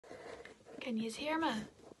Can you hear me?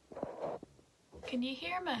 Can you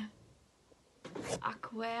hear me?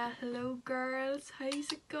 Aqua, hello girls,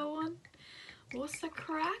 how's it going? What's the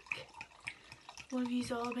crack? What have you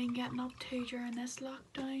all been getting up to during this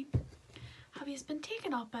lockdown? Have you been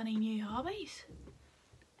taking up any new hobbies?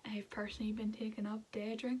 I've personally been taking up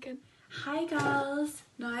day drinking. Hi girls,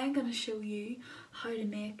 now I'm going to show you how to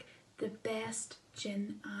make the best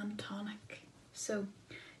gin and tonic. So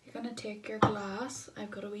you're going to take your glass,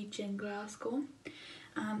 I've got a wee gin glass going,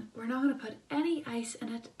 and we're not going to put any ice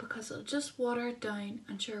in it because it'll just water it down,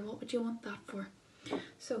 and sure, what would you want that for?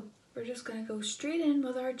 So we're just going to go straight in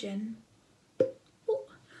with our gin. Oh,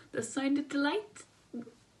 the sound of delight.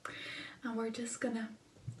 And we're just going to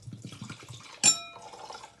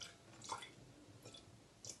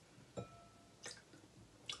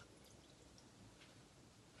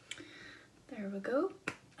there we go.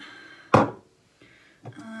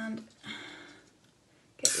 And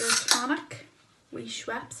get your tonic, wee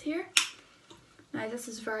Schweppes here. Now this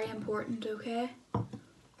is very important, okay?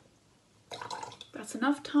 That's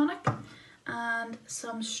enough tonic. And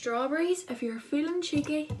some strawberries if you're feeling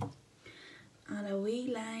cheeky. And a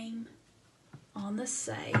wee lime on the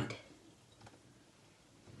side.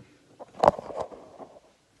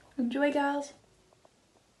 Enjoy, guys.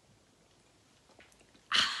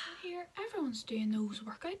 Here, everyone's doing those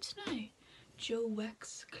workouts now. Joe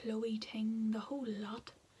Wicks, Chloe Ting, the whole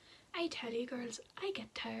lot. I tell you girls, I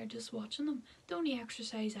get tired just watching them. The only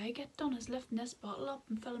exercise I get done is lifting this bottle up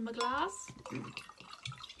and filling my glass.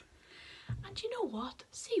 And you know what?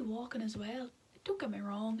 See, walking as well. Don't get me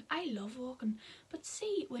wrong, I love walking. But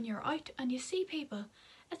see, when you're out and you see people,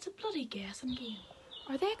 it's a bloody guessing game.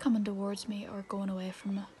 Are they coming towards me or going away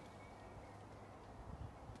from me?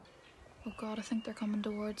 Oh god, I think they're coming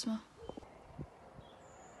towards me. I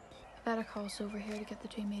better cross over here to get the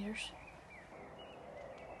 2 meters.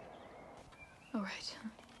 Alright.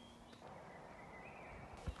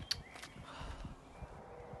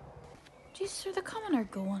 Jesus, are they coming or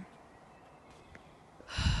going?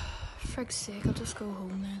 Frig's sake, I'll just go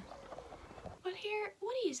home then. Well here,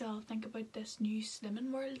 what do you all think about this new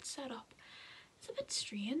Slimming World setup? It's a bit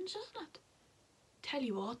strange, isn't it? Tell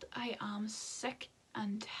you what, I am sick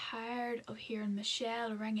and tired of hearing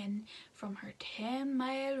Michelle ring in from her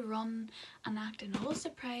 10-mile run and acting all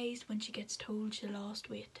surprised when she gets told she lost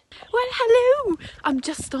weight. Well, hello! I'm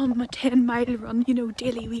just on my 10-mile run, you know,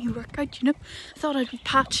 daily wee workout, you know. Thought I'd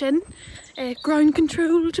patch in ground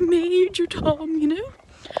control to Major Tom, you know.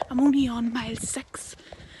 I'm only on mile 6.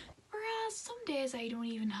 Whereas some days I don't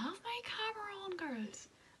even have my camera on, girls.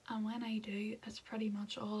 And when I do, it's pretty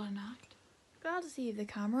much all an act. Glad to see you have the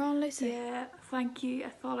camera on, Lucy. Yeah, thank you. I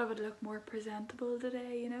thought I would look more presentable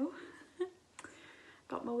today, you know.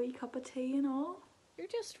 Got my wee cup of tea and all. You're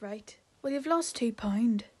just right. Well, you've lost £2.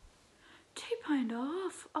 £2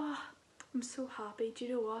 off? Oh, I'm so happy. Do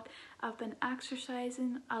you know what? I've been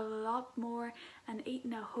exercising a lot more and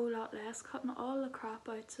eating a whole lot less, cutting all the crap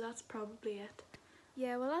out, so that's probably it.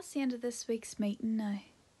 Yeah, well, that's the end of this week's meeting now.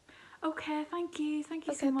 Okay, thank you. Thank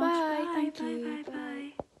you so much. Bye. Bye. Thank Bye. you. Bye.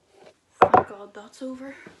 Bye. Thank God that's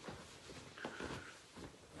over.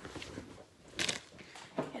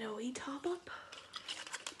 Get a wee top up.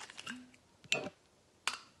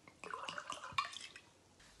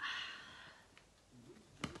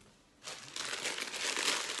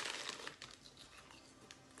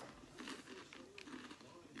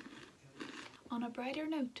 On a brighter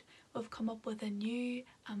note, we've come up with a new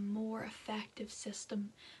and more effective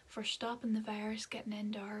system for stopping the virus getting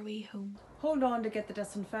into our wee home. Hold on to get the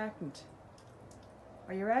disinfectant.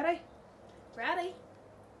 Are you ready? Ready?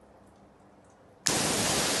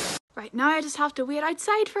 Right, now I just have to wait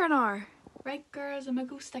outside for an hour. Right girls, I'm gonna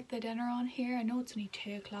go stick the dinner on here. I know it's only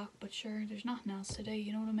 2 o'clock, but sure, there's nothing else to do,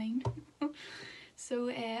 you know what I mean? So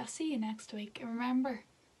I'll see you next week. And remember,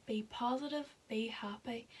 be positive, be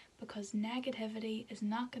happy, because negativity is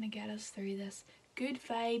not gonna get us through this. Good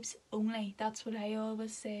vibes only, that's what I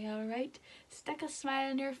always say, alright? Stick a smile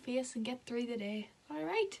on your face and get through the day,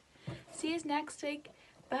 alright? See you next week.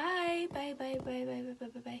 Bye, bye, bye, bye, bye, bye, bye,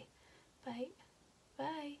 bye, bye.